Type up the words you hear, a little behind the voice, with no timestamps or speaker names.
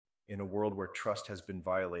in a world where trust has been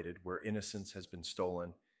violated, where innocence has been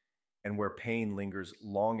stolen, and where pain lingers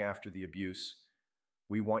long after the abuse,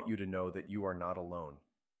 we want you to know that you are not alone.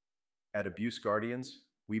 At Abuse Guardians,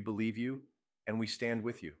 we believe you and we stand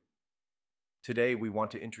with you. Today, we want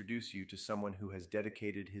to introduce you to someone who has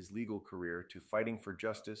dedicated his legal career to fighting for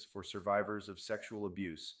justice for survivors of sexual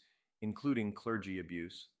abuse, including clergy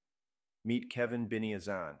abuse. Meet Kevin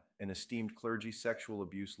Biniazan, an esteemed clergy sexual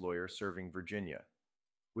abuse lawyer serving Virginia.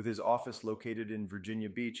 With his office located in Virginia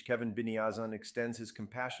Beach, Kevin Biniazan extends his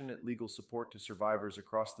compassionate legal support to survivors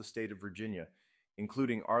across the state of Virginia,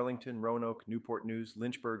 including Arlington, Roanoke, Newport News,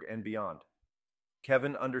 Lynchburg, and beyond.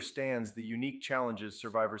 Kevin understands the unique challenges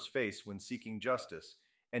survivors face when seeking justice,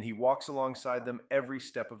 and he walks alongside them every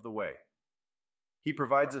step of the way. He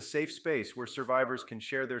provides a safe space where survivors can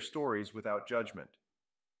share their stories without judgment.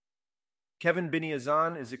 Kevin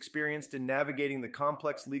Biniazan is experienced in navigating the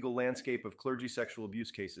complex legal landscape of clergy sexual abuse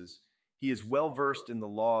cases. He is well versed in the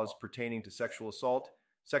laws pertaining to sexual assault,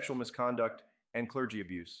 sexual misconduct, and clergy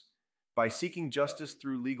abuse. By seeking justice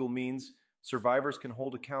through legal means, survivors can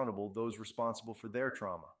hold accountable those responsible for their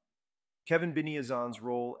trauma. Kevin Biniazan's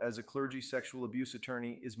role as a clergy sexual abuse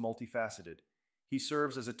attorney is multifaceted. He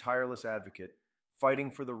serves as a tireless advocate, fighting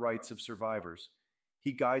for the rights of survivors.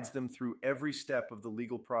 He guides them through every step of the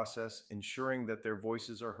legal process, ensuring that their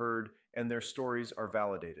voices are heard and their stories are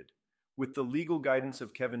validated. With the legal guidance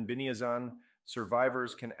of Kevin Biniazan,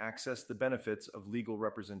 survivors can access the benefits of legal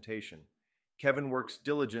representation. Kevin works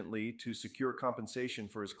diligently to secure compensation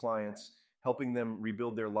for his clients, helping them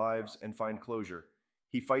rebuild their lives and find closure.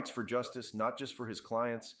 He fights for justice not just for his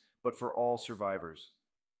clients, but for all survivors.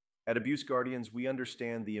 At Abuse Guardians, we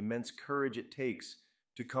understand the immense courage it takes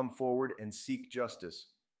to come forward and seek justice.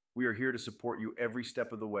 We are here to support you every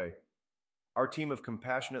step of the way. Our team of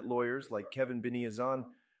compassionate lawyers like Kevin Biniazan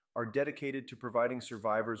are dedicated to providing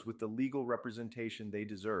survivors with the legal representation they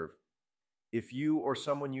deserve. If you or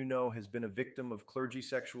someone you know has been a victim of clergy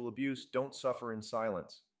sexual abuse, don't suffer in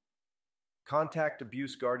silence. Contact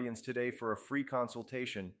Abuse Guardians today for a free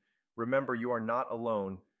consultation. Remember, you are not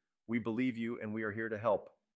alone. We believe you and we are here to help.